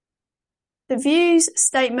The views,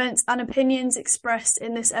 statements, and opinions expressed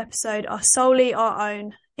in this episode are solely our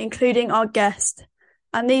own, including our guest,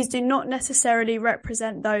 and these do not necessarily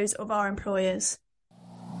represent those of our employers.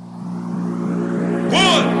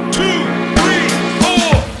 1, 2, 3, 4.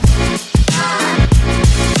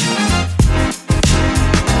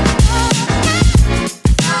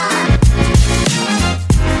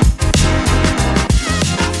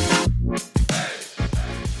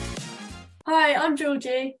 Hi, I'm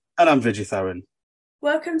Georgie. And I'm Vegetarian.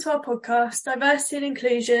 Welcome to our podcast, Diversity and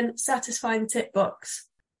Inclusion, Satisfying the Tick Box.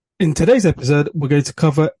 In today's episode, we're going to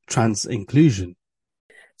cover trans inclusion.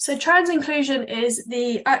 So trans inclusion is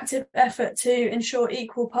the active effort to ensure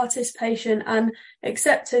equal participation and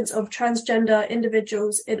acceptance of transgender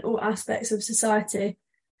individuals in all aspects of society.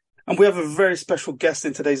 And we have a very special guest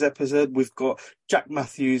in today's episode. We've got Jack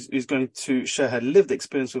Matthews, who's going to share her lived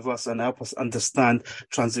experience with us and help us understand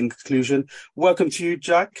trans inclusion. Welcome to you,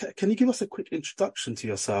 Jack. Can you give us a quick introduction to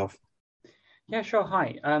yourself? Yeah, sure.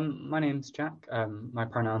 Hi, my name's Jack. My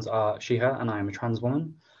pronouns are she, her, and I am a trans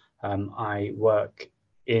woman. I work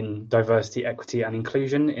in diversity, equity and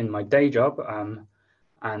inclusion in my day job.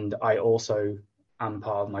 And I also am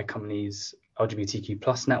part of my company's LGBTQ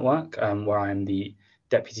plus network, where I am the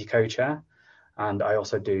deputy co-chair. And I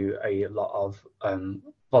also do a lot of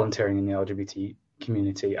volunteering in the LGBT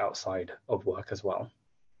community outside of work as well.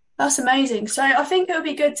 That's amazing. So I think it would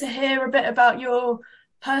be good to hear a bit about your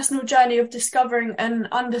personal journey of discovering and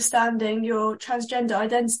understanding your transgender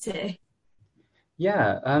identity.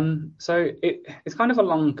 Yeah, so it's kind of a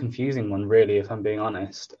long, confusing one, really, if I'm being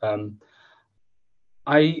honest.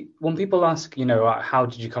 When people ask, how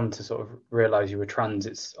did you come to sort of realize you were trans,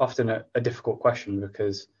 it's often a difficult question,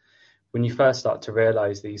 because when you first start to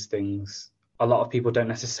realize these things, a lot of people don't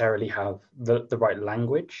necessarily have the right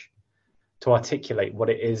language to articulate what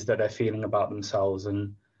it is that they're feeling about themselves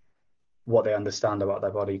and what they understand about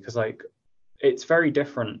their body. Because it's very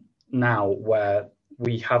different now, where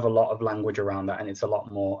we have a lot of language around that and it's a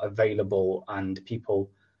lot more available and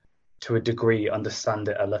people to a degree understand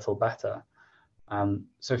it a little better.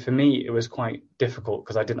 So for me, it was quite difficult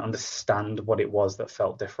because I didn't understand what it was that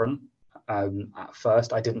felt different. At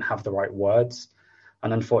first, I didn't have the right words.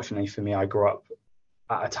 And unfortunately for me, I grew up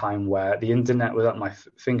at a time where the internet was at my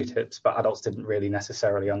fingertips, but adults didn't really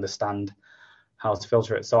necessarily understand how to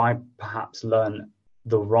filter it. So I perhaps learned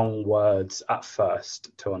the wrong words at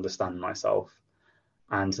first to understand myself.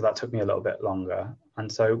 And so that took me a little bit longer.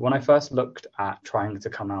 And so when I first looked at trying to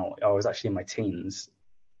come out, I was actually in my teens.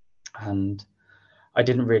 And I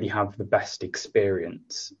didn't really have the best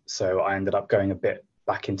experience. So I ended up going a bit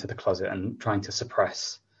back into the closet and trying to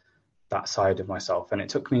suppress that side of myself. And it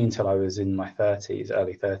took me until I was in my 30s,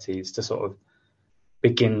 early 30s, to sort of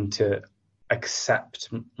begin to accept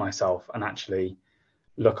myself and actually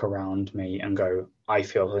look around me and go, I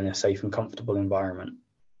feel in a safe and comfortable environment.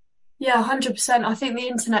 Yeah, 100%. I think the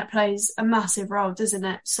internet plays a massive role, doesn't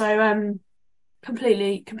it? So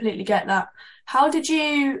completely get that. How did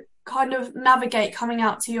you kind of navigate coming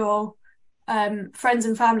out to your friends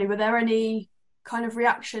and family? Were there any kind of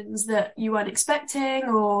reactions that you weren't expecting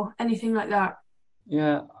or anything like that?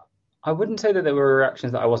 Yeah, I wouldn't say that there were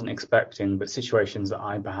reactions that I wasn't expecting, but situations that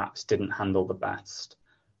I perhaps didn't handle the best.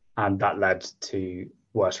 And that led to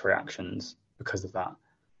worse reactions because of that.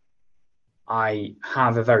 I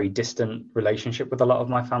have a very distant relationship with a lot of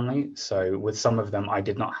my family. So with some of them, I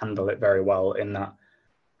did not handle it very well, in that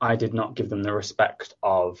I did not give them the respect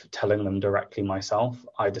of telling them directly myself.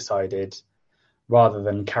 I decided, rather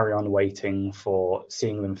than carry on waiting for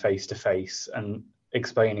seeing them face to face and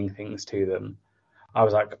explaining things to them, I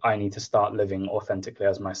was like, I need to start living authentically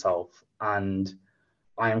as myself. And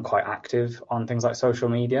I am quite active on things like social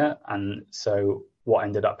media. And so what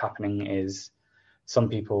ended up happening is some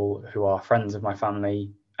people who are friends of my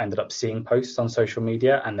family ended up seeing posts on social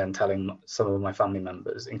media and then telling some of my family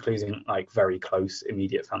members, including like very close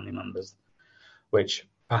immediate family members, which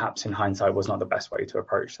perhaps in hindsight was not the best way to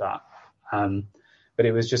approach that. But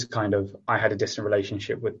it was just kind of, I had a distant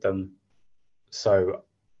relationship with them, so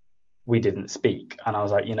we didn't speak. And I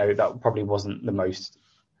was like, that probably wasn't the most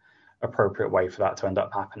appropriate way for that to end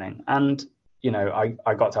up happening. And,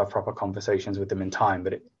 I got to have proper conversations with them in time,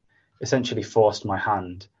 but it essentially forced my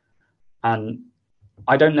hand. And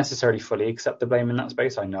I don't necessarily fully accept the blame in that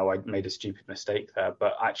space. I know I made a stupid mistake there,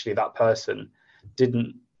 but actually that person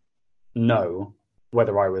didn't know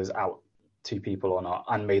whether I was out to people or not,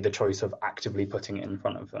 and made the choice of actively putting it in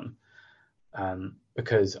front of them.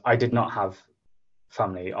 Because I did not have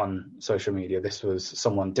family on social media. This was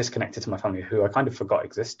someone disconnected to my family who I kind of forgot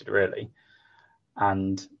existed, really.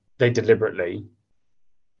 And they deliberately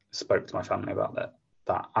spoke to my family about that.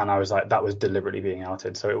 that, and I was like, that was deliberately being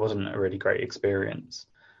outed, so it wasn't a really great experience.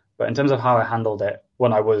 But in terms of how I handled it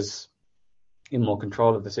when I was in more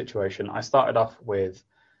control of the situation, I started off with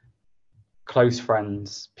close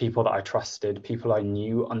friends, people that I trusted, people I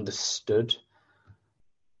knew understood,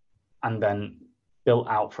 and then built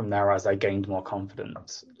out from there as I gained more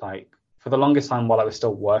confidence. Like, for the longest time, while I was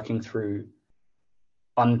still working through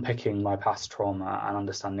unpicking my past trauma and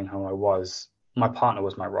understanding how I was, my partner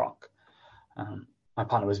was my rock. My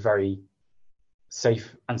partner was very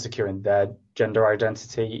safe and secure in their gender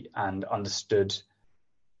identity and understood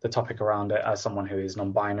the topic around it as someone who is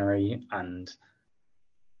non-binary, and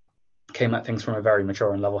came at things from a very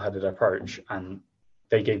mature and level-headed approach. And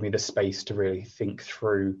they gave me the space to really think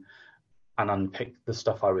through and unpick the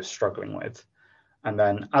stuff I was struggling with. And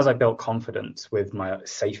then as I built confidence with my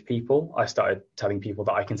safe people, I started telling people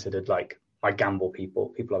that I considered like my gamble people,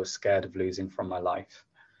 people I was scared of losing from my life.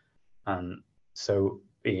 So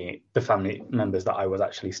the family members that I was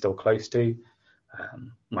actually still close to,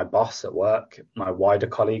 my boss at work, my wider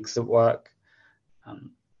colleagues at work,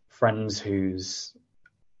 friends whose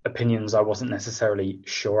opinions I wasn't necessarily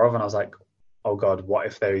sure of. And I was like, oh God, what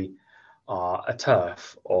if they are a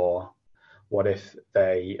TERF? Or what if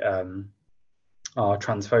they are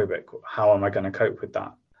transphobic? How am I going to cope with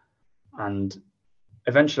that? And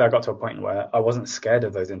eventually I got to a point where I wasn't scared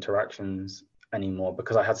of those interactions anymore,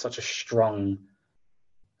 because I had such a strong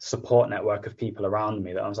support network of people around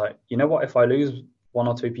me that I was like, you know what, if I lose one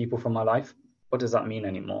or two people from my life, what does that mean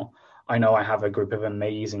anymore? I know I have a group of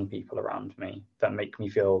amazing people around me that make me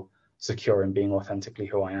feel secure in being authentically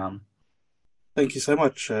who I am. Thank you so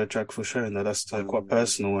much, Jack, for sharing that. That's quite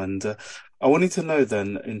personal. And I wanted to know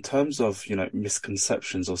then, in terms of,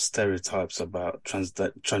 misconceptions or stereotypes about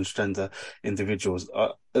transgender individuals,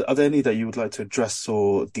 are there any that you would like to address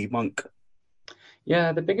or debunk?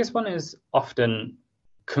 Yeah, the biggest one is often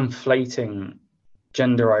conflating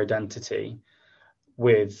gender identity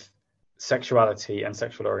with sexuality and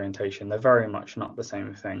sexual orientation. They're very much not the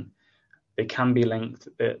same thing. They can be linked,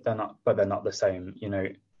 they're not, but they're not the same.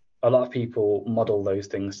 A lot of people model those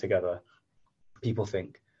things together. People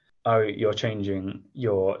think, oh, you're changing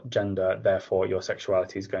your gender, therefore your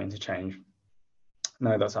sexuality is going to change.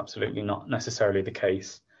 No, that's absolutely not necessarily the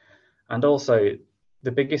case. And also,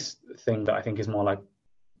 the biggest thing that I think is more like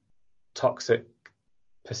toxic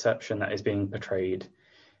perception that is being portrayed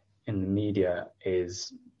in the media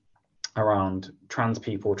is around trans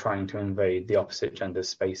people trying to invade the opposite gender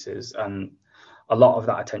spaces. And a lot of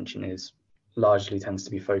that attention largely tends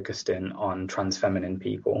to be focused in on trans feminine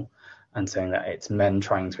people, and saying that it's men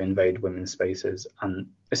trying to invade women's spaces. And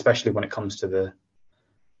especially when it comes to the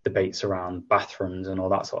debates around bathrooms and all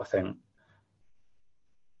that sort of thing.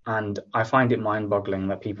 And I find it mind-boggling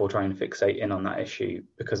that people try and fixate in on that issue,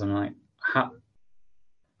 because I'm like,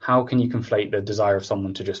 how can you conflate the desire of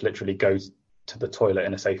someone to just literally go to the toilet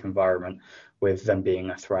in a safe environment with them being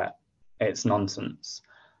a threat? It's nonsense.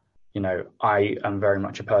 I am very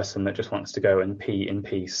much a person that just wants to go and pee in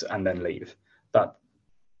peace and then leave.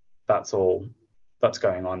 That's all that's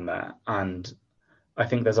going on there. And I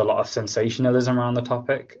think there's a lot of sensationalism around the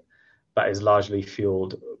topic that is largely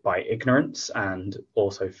fueled by ignorance and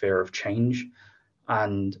also fear of change.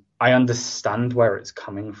 And I understand where it's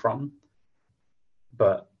coming from,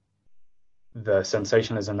 but the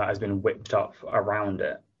sensationalism that has been whipped up around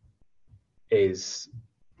it is,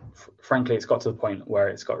 frankly, it's got to the point where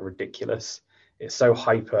it's got ridiculous. It's so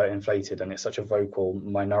hyper inflated, and it's such a vocal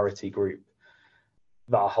minority group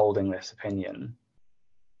that are holding this opinion.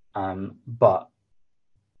 But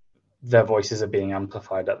their voices are being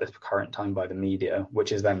amplified at this current time by the media,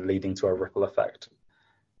 which is then leading to a ripple effect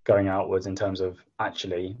going outwards, in terms of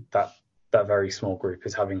actually that very small group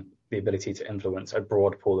is having the ability to influence a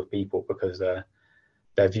broad pool of people, because their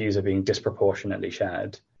views are being disproportionately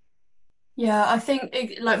shared. Yeah, I think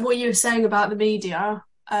like what you were saying about the media,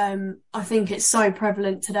 I think it's so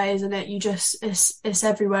prevalent today, isn't it? It's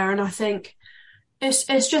everywhere, and I think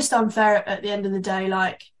it's just unfair at the end of the day.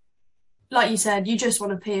 Like you said, you just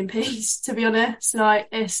want to pee in peace, to be honest. Like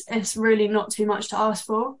it's really not too much to ask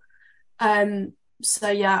for. So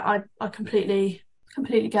yeah, I completely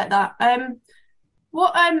get that.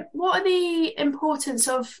 What are the importance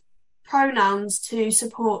of pronouns to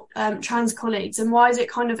support trans colleagues, and why is it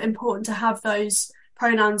kind of important to have those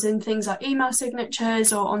pronouns in things like email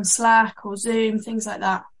signatures or on Slack or Zoom, things like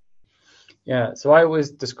that? Yeah, so I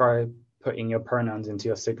always describe putting your pronouns into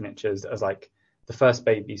your signatures as like the first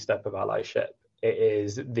baby step of allyship. It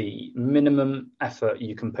is the minimum effort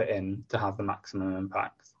you can put in to have the maximum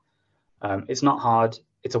impact. It's not hard.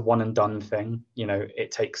 It's a one and done thing.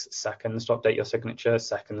 It takes seconds to update your signature,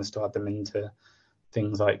 seconds to add them into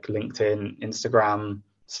things like LinkedIn, Instagram,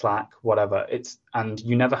 Slack, whatever. And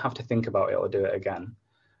you never have to think about it or do it again.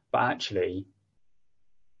 But actually,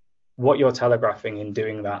 what you're telegraphing in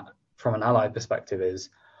doing that from an ally perspective is,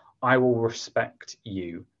 I will respect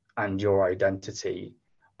you and your identity,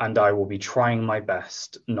 and I will be trying my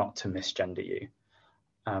best not to misgender you.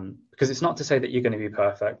 Because it's not to say that you're going to be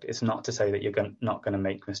perfect. It's not to say that you're not going to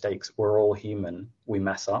make mistakes. We're all human. We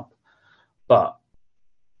mess up. But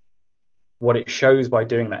what it shows by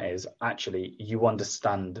doing that is actually you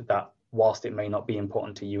understand that whilst it may not be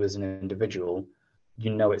important to you as an individual, you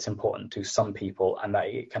know it's important to some people and that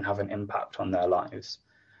it can have an impact on their lives.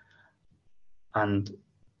 And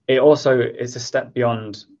it also is a step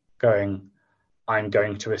beyond going, I'm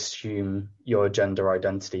going to assume your gender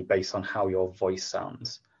identity based on how your voice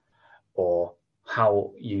sounds or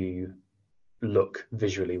how you look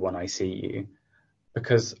visually when I see you.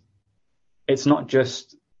 Because it's not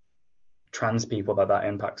just trans people that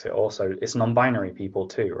impacts it. Also, it's non-binary people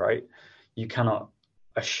too, right? You cannot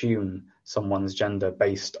assume someone's gender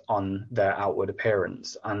based on their outward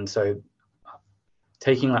appearance. And so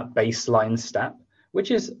taking that baseline step, which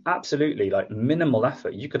is absolutely like minimal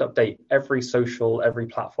effort. You could update every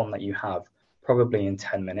platform that you have probably in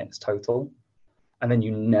 10 minutes total, and then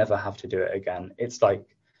you never have to do it again. It's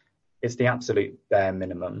the absolute bare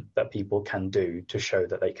minimum that people can do to show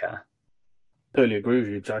that they care. Totally agree with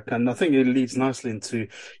you, Jack. And I think it leads nicely into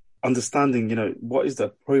understanding, what is the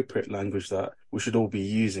appropriate language that we should all be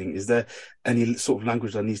using? Is there any sort of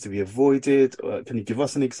language that needs to be avoided? Can you give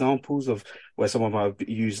us any examples of where someone might have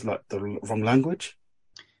used like the wrong language?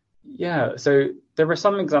 Yeah, so there are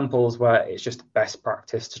some examples where it's just best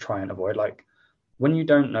practice to try and avoid. Like when you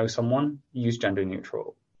don't know someone, use gender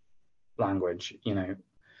neutral language.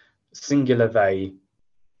 Singular they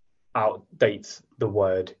outdates the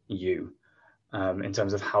word you. In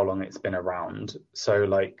terms of how long it's been around. So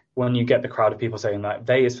like when you get the crowd of people saying that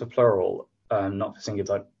they is for plural, not for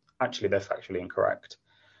singular, like actually they're factually incorrect.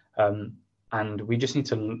 And we just need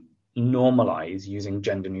to normalize using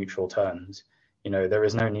gender neutral terms. There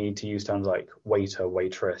is no need to use terms like waiter,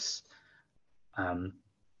 waitress,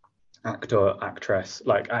 actor, actress.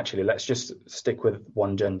 Like actually, let's just stick with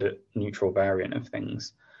one gender neutral variant of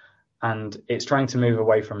things. And it's trying to move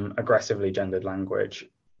away from aggressively gendered language.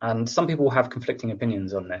 And some people have conflicting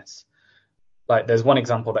opinions on this. Like there's one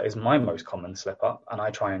example that is my most common slip up, and I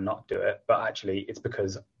try and not do it, but actually it's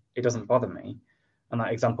because it doesn't bother me. And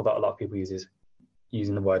that example that a lot of people use is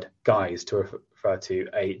using the word guys to refer to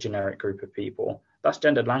a generic group of people. That's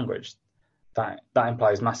gendered language. That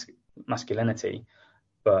implies masculinity.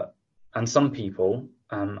 And some people,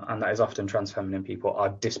 and that is often trans feminine people, are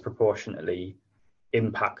disproportionately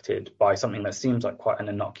impacted by something that seems like quite an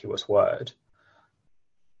innocuous word.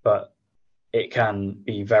 But it can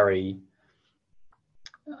be very,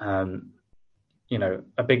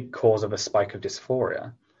 a big cause of a spike of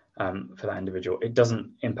dysphoria for that individual. It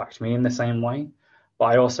doesn't impact me in the same way, but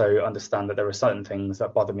I also understand that there are certain things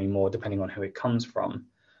that bother me more depending on who it comes from.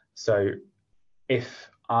 So if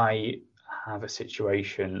I have a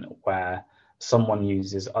situation where someone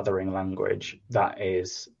uses othering language that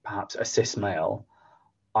is perhaps a cis male,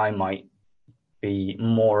 I might be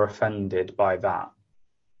more offended by that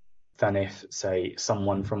than if, say,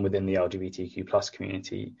 someone from within the LGBTQ plus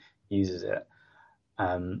community uses it.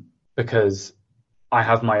 Because I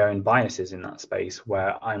have my own biases in that space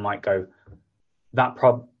where I might go, that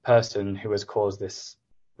person who has caused this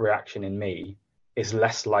reaction in me is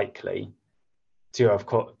less likely to have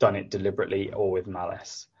done it deliberately or with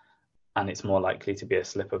malice. And it's more likely to be a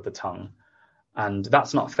slip of the tongue. And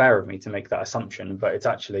that's not fair of me to make that assumption, but it's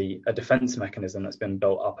actually a defense mechanism that's been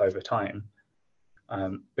built up over time.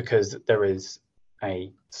 Because there is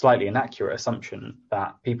a slightly inaccurate assumption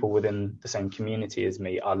that people within the same community as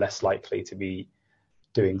me are less likely to be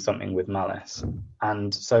doing something with malice.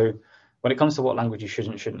 And so when it comes to what language you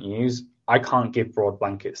shouldn't use, I can't give broad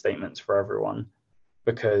blanket statements for everyone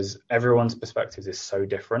because everyone's perspective is so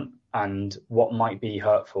different, and what might be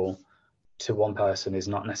hurtful to one person is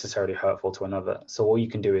not necessarily hurtful to another. So all you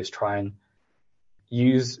can do is try and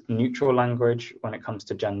use neutral language when it comes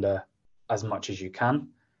to gender as much as you can.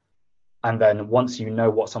 And then once you know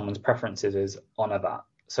what someone's preferences is, honor that.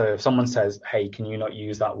 So if someone says, hey, can you not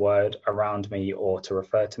use that word around me or to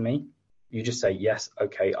refer to me? You just say, yes,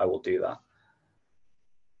 okay, I will do that.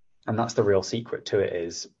 And that's the real secret to it,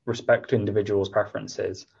 is respect individuals'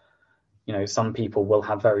 preferences. Some people will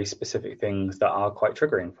have very specific things that are quite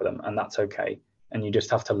triggering for them, and that's okay. And you just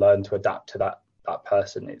have to learn to adapt to that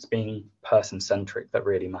person. It's being person-centric that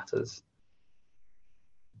really matters.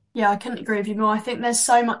 Yeah, I couldn't agree with you more. I think there's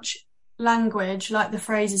so much language, like the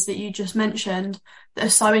phrases that you just mentioned, that are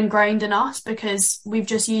so ingrained in us because we've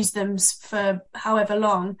just used them for however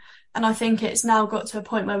long. And I think it's now got to a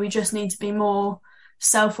point where we just need to be more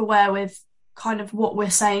self-aware with kind of what we're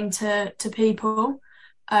saying to people.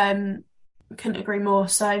 Couldn't agree more.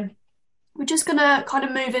 So we're just gonna kind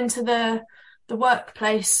of move into the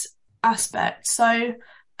workplace aspect. So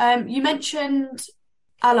you mentioned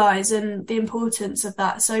allies and the importance of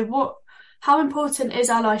that. So how important is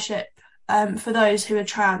allyship for those who are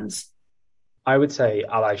trans? I would say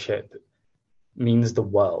allyship means the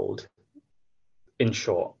world, in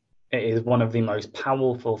short. It is one of the most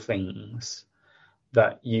powerful things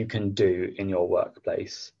that you can do in your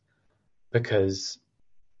workplace, because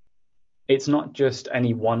it's not just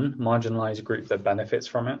any one marginalized group that benefits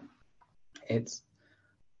from it.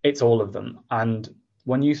 It's all of them. And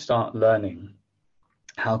when you start learning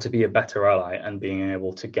how to be a better ally and being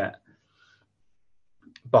able to get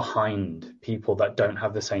behind people that don't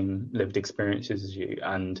have the same lived experiences as you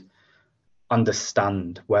and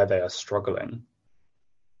understand where they are struggling,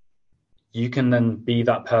 you can then be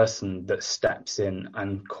that person that steps in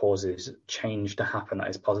and causes change to happen that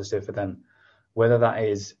is positive for them. Whether that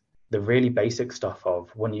is the really basic stuff of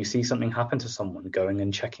when you see something happen to someone, going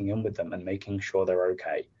and checking in with them and making sure they're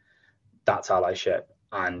okay, that's allyship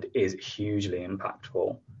and is hugely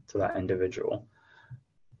impactful to that individual.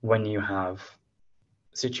 When you have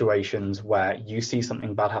situations where you see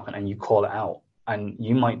something bad happen and you call it out, and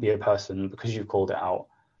you might be a person, because you've called it out,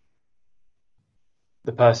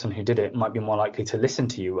 the person who did it might be more likely to listen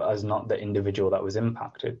to you as not the individual that was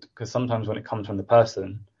impacted. Because sometimes when it comes from the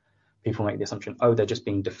person, people make the assumption, oh, they're just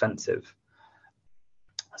being defensive.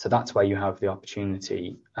 So that's where you have the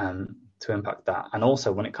opportunity to impact that. And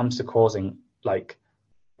also when it comes to causing like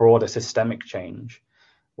broader systemic change,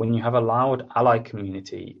 when you have a loud ally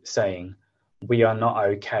community saying, we are not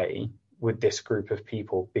okay with this group of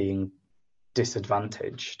people being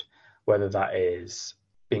disadvantaged, whether that is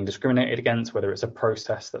being discriminated against, whether it's a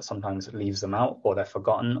process that sometimes leaves them out or they're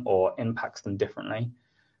forgotten or impacts them differently.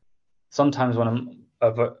 Sometimes when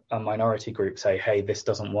a minority group say, hey, this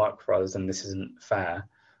doesn't work for us and this isn't fair,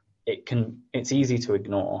 it's easy to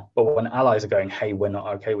ignore. But when allies are going, hey, we're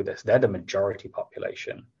not okay with this, they're the majority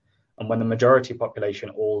population. And when the majority population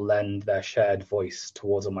all lend their shared voice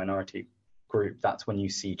towards a minority group, that's when you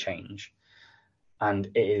see change. And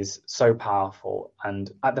it is so powerful. And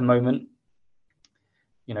at the moment,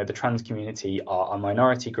 the trans community are a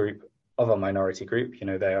minority group of a minority group.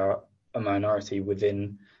 They are a minority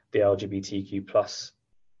within the LGBTQ plus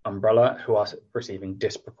umbrella who are receiving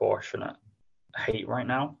disproportionate hate right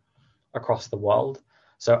now across the world.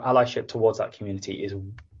 So allyship towards that community is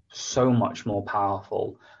so much more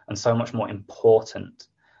powerful and so much more important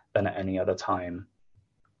than at any other time.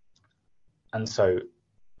 And so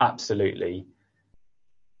absolutely,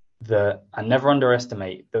 and never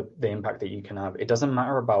underestimate the impact that you can have. It doesn't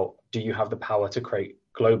matter about, do you have the power to create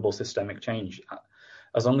global systemic change?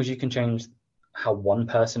 As long as you can change how one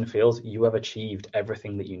person feels, you have achieved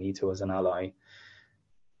everything that you need to as an ally.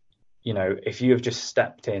 If you have just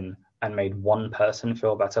stepped in and made one person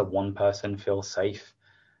feel better, one person feel safe,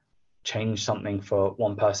 change something for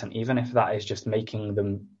one person, even if that is just making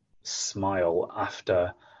them smile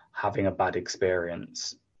after having a bad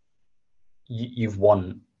experience, you've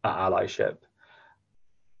won at allyship.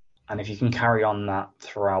 And if you can carry on that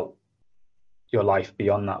throughout your life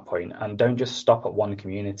beyond that point, and don't just stop at one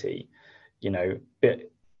community,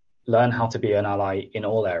 learn how to be an ally in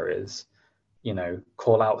all areas,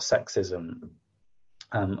 call out sexism,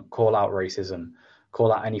 call out racism,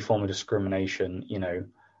 call out any form of discrimination,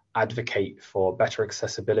 advocate for better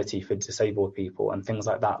accessibility for disabled people and things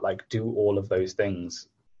like that. Like, do all of those things.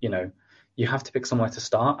 You have to pick somewhere to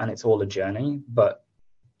start, and it's all a journey, but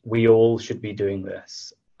we all should be doing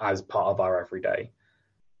this as part of our everyday.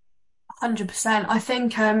 100%. I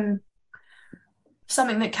think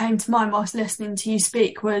something that came to mind whilst listening to you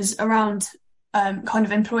speak was around kind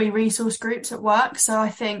of employee resource groups at work. So I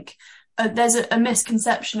think there's a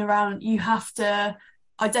misconception around you have to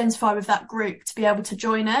identify with that group to be able to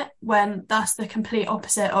join it, when that's the complete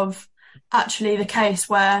opposite of actually the case,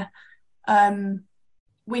 where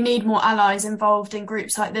we need more allies involved in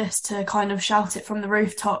groups like this to kind of shout it from the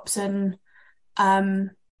rooftops and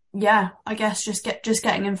I guess just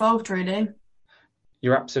getting involved, really.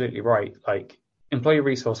 You're absolutely right. Like, employee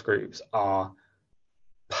resource groups are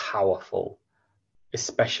powerful,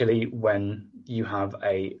 especially when you have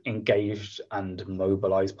a engaged and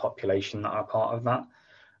mobilized population that are part of that.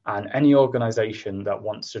 And any organization that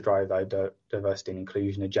wants to drive their diversity and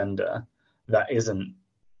inclusion agenda that isn't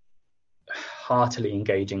heartily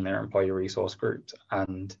engaging their employee resource groups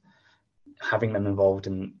and having them involved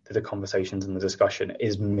in the conversations and the discussion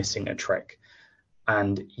is missing a trick.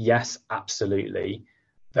 And yes, absolutely,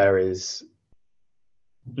 there is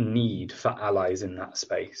need for allies in that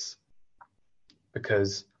space,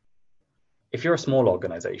 because if you're a small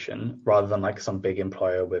organization rather than like some big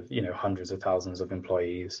employer with hundreds of thousands of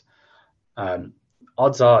employees,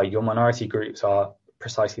 odds are your minority groups are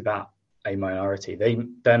precisely that, a minority.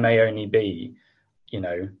 There may only be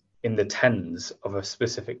in the tens of a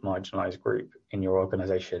specific marginalized group in your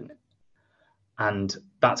organization, and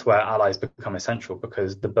that's where allies become essential,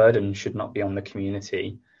 because the burden should not be on the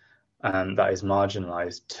community that is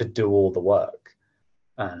marginalized to do all the work.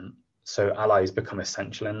 So allies become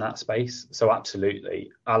essential in that space. So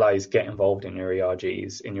absolutely, allies, get involved in your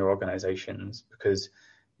ERGs, in your organizations, because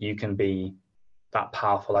you can be that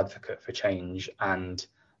powerful advocate for change and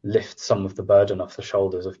lift some of the burden off the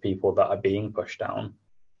shoulders of people that are being pushed down.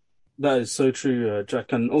 That is so true,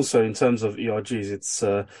 Jack. And also in terms of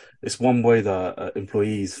ERGs, it's one way that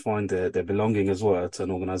employees find their belonging as well to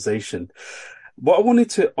an organization. What I wanted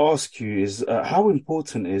to ask you is how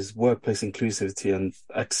important is workplace inclusivity and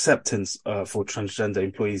acceptance for transgender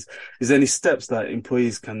employees? Is there any steps that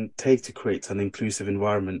employees can take to create an inclusive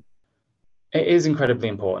environment? It is incredibly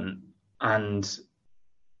important, and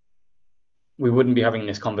we wouldn't be having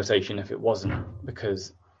this conversation if it wasn't,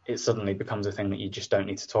 because it suddenly becomes a thing that you just don't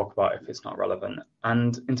need to talk about if it's not relevant.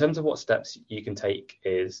 And in terms of what steps you can take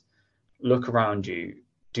is look around you.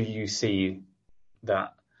 Do you see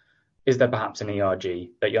that? Is there perhaps an ERG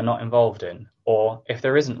that you're not involved in? Or if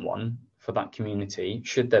there isn't one for that community,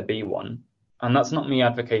 should there be one? And that's not me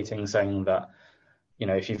advocating saying that,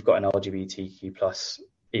 if you've got an LGBTQ plus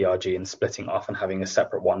ERG and splitting it off and having a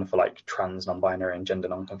separate one for like trans, non-binary and gender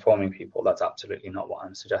non-conforming people, that's absolutely not what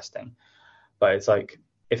I'm suggesting. But it's like,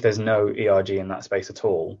 if there's no ERG in that space at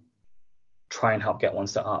all, try and help get one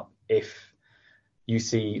set up. If you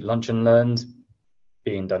see lunch and learns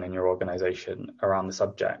being done in your organization around the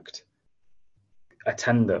subject,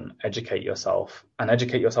 attend them, educate yourself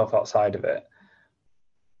outside of it.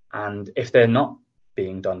 And if they're not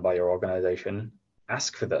being done by your organization,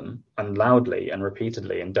 ask for them, and loudly and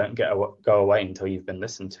repeatedly, and don't go away until you've been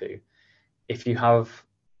listened to. If you have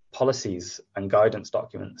policies and guidance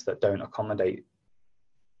documents that don't accommodate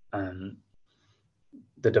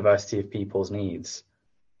the diversity of people's needs,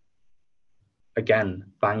 again,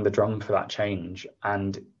 bang the drum for that change.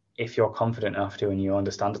 And if you're confident enough to and you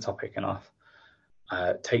understand the topic enough,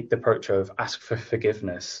 take the approach of ask for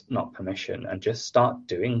forgiveness, not permission, and just start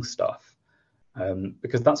doing stuff.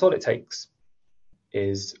 Because that's all it takes,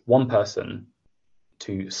 is one person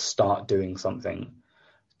to start doing something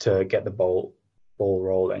to get the ball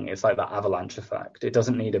rolling. It's like that avalanche effect. It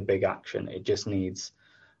doesn't need a big action. It just needs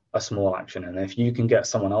a small action. And if you can get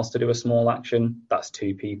someone else to do a small action, that's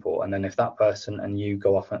 2 people. And then if that person and you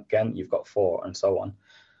go off again, you've got 4, and so on.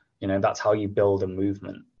 That's how you build a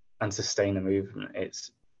movement and sustain a movement.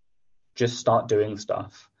 It's just start doing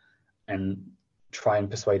stuff and try and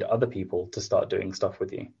persuade other people to start doing stuff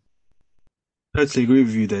with you. Totally agree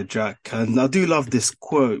with you there, Jack. And I do love this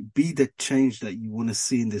quote: be the change that you want to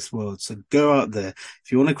see in this world. So go out there.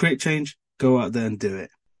 If you want to create change, go out there and do it.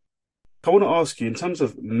 I want to ask you, in terms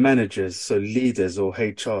of managers, so leaders or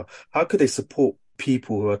HR, how could they support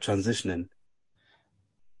people who are transitioning?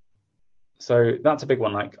 So that's a big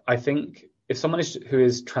one. Like, I think if someone who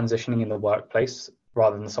is transitioning in the workplace,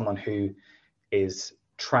 rather than someone who is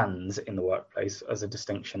trans in the workplace, as a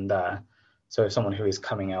distinction there. So if someone who is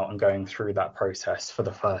coming out and going through that process for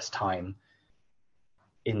the first time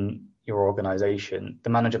in your organization, the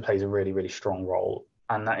manager plays a really, really strong role.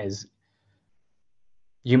 And that is,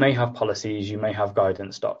 you may have policies, you may have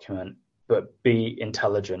guidance document, but be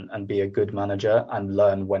intelligent and be a good manager and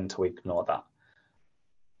learn when to ignore that.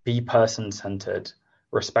 Be person-centered,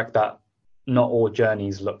 respect that not all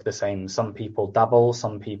journeys look the same. Some people dabble,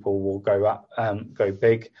 some people will go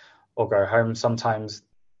big or go home. Sometimes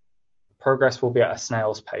progress will be at a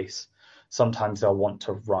snail's pace. Sometimes they'll want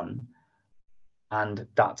to run, and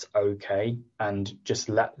that's okay. And just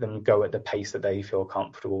let them go at the pace that they feel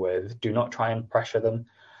comfortable with. Do not try and pressure them,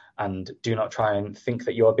 and do not try and think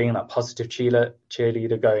that you're being that positive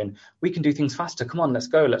cheerleader going, we can do things faster. Come on, let's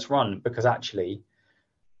go, let's run. Because actually,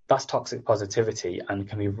 that's toxic positivity and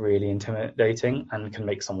can be really intimidating and can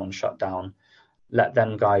make someone shut down. Let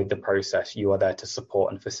them guide the process. You are there to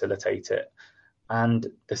support and facilitate it. And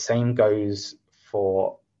the same goes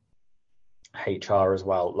for HR as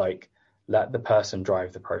well. Like, let the person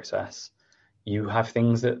drive the process. You have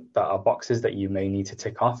things that are boxes that you may need to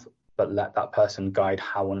tick off, but let that person guide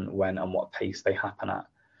how and when and what pace they happen at.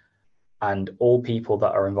 And all people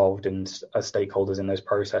that are involved in as stakeholders in those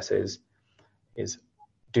processes, is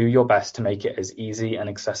do your best to make it as easy and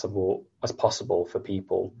accessible as possible for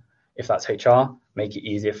people. If that's HR, make it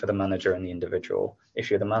easier for the manager and the individual. If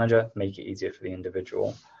you're the manager, make it easier for the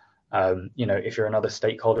individual. If you're another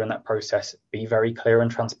stakeholder in that process, be very clear and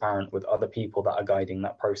transparent with other people that are guiding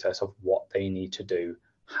that process of what they need to do,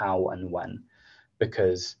 how and when,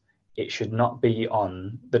 because it should not be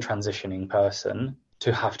on the transitioning person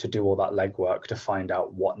to have to do all that legwork to find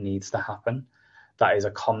out what needs to happen. That is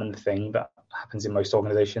a common thing that happens in most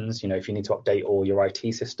organizations. If you need to update all your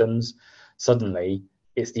IT systems, suddenly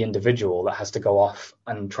it's the individual that has to go off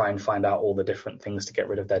and try and find out all the different things to get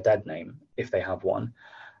rid of their dead name, if they have one.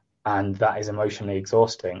 And that is emotionally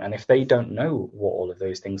exhausting. And if they don't know what all of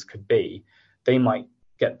those things could be, they might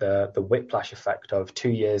get the whiplash effect of 2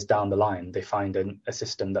 years down the line, they find a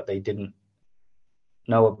system that they didn't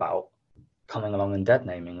know about coming along and dead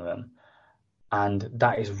naming them. And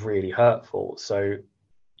that is really hurtful. So,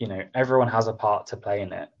 everyone has a part to play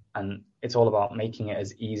in it. And it's all about making it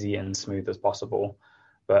as easy and smooth as possible.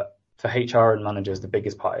 But for HR and managers, the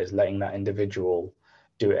biggest part is letting that individual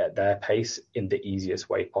do it at their pace in the easiest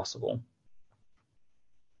way possible.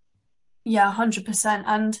 Yeah, 100%.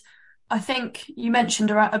 And I think you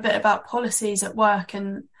mentioned a bit about policies at work,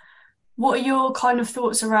 and what are your kind of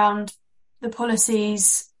thoughts around the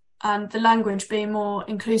policies and the language being more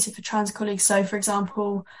inclusive for trans colleagues? So, for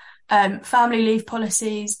example, family leave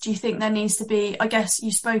policies, do you think there needs to be, I guess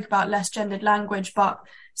you spoke about less gendered language, but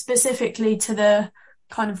specifically to the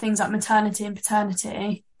kind of things like maternity and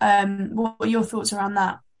paternity, what are your thoughts around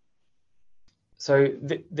that? So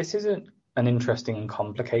this is an interesting and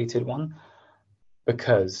complicated one,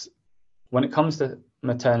 because when it comes to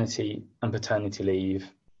maternity and paternity leave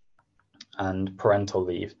and parental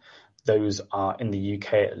leave, those are, in the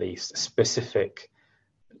UK at least, specific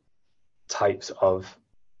types of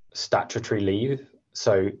statutory leave.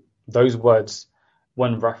 So those words,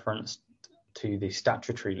 when referenced to the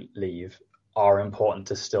statutory leave, are important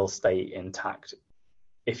to still stay intact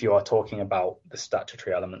if you are talking about the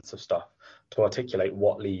statutory elements of stuff, to articulate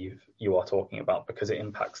what leave you are talking about, because it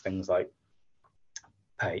impacts things like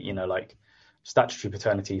pay, like statutory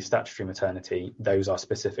paternity, statutory maternity. Those are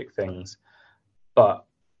specific things. But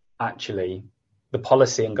actually, the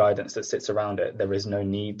policy and guidance that sits around it, there is no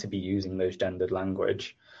need to be using those gendered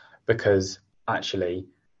language, because actually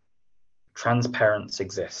trans parents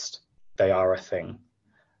exist. They are a thing.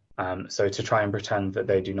 So to try and pretend that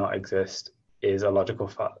they do not exist is a logical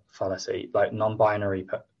fallacy. Like non-binary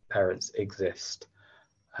parents exist.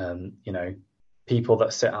 People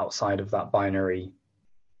that sit outside of that binary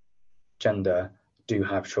gender do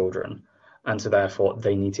have children, and so therefore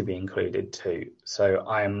they need to be included too. So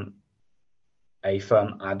I am a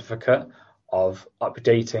firm advocate of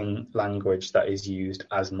updating language that is used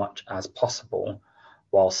as much as possible,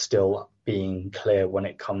 while still being clear when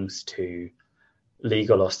it comes to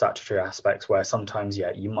legal or statutory aspects, where sometimes,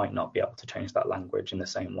 you might not be able to change that language in the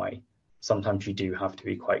same way. Sometimes you do have to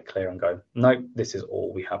be quite clear and go, no, this is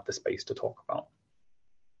all we have the space to talk about.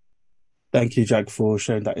 Thank you, Jack, for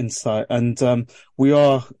sharing that insight. And we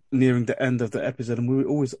are nearing the end of the episode, and we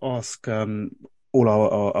always ask all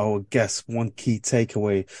our guests one key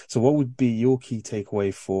takeaway. So what would be your key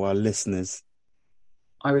takeaway for our listeners?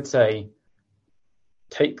 I would say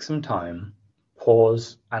take some time,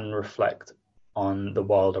 pause and reflect on the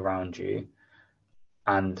world around you,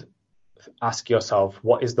 and ask yourself,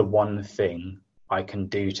 what is the one thing I can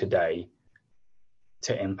do today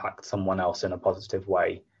to impact someone else in a positive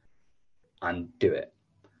way, and do it.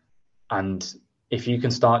 And if you can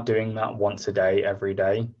start doing that once a day, every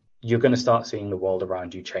day, you're going to start seeing the world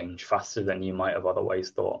around you change faster than you might have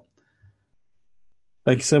otherwise thought.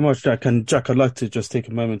 Thank you so much, Jack. And Jack, I'd like to just take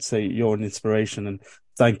a moment to say you're an inspiration, and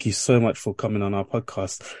thank you so much for coming on our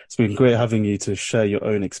podcast. It's been great having you to share your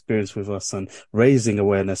own experience with us and raising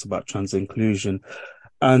awareness about trans inclusion.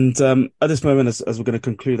 And at this moment, as we're going to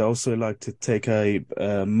conclude, I also like to take a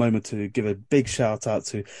moment to give a big shout out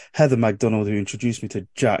to Heather MacDonald, who introduced me to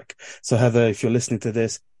Jack. So Heather, if you're listening to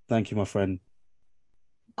this, thank you, my friend.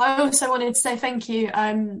 I also wanted to say thank you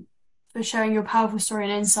for sharing your powerful story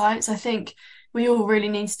and insights. I think we all really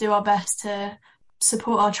need to do our best to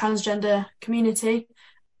support our transgender community.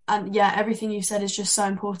 And everything you've said is just so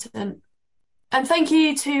important. And thank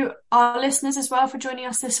you to our listeners as well for joining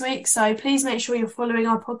us this week. So please make sure you're following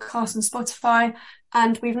our podcast on Spotify.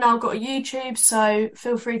 And we've now got a YouTube, so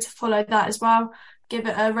feel free to follow that as well. Give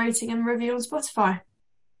it a rating and review on Spotify.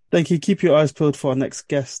 Thank you. Keep your eyes peeled for our next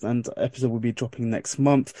guest, and episode will be dropping next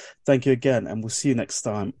month. Thank you again, and we'll see you next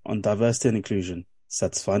time on Diversity and Inclusion,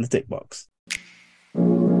 Satisfying the Tick Box.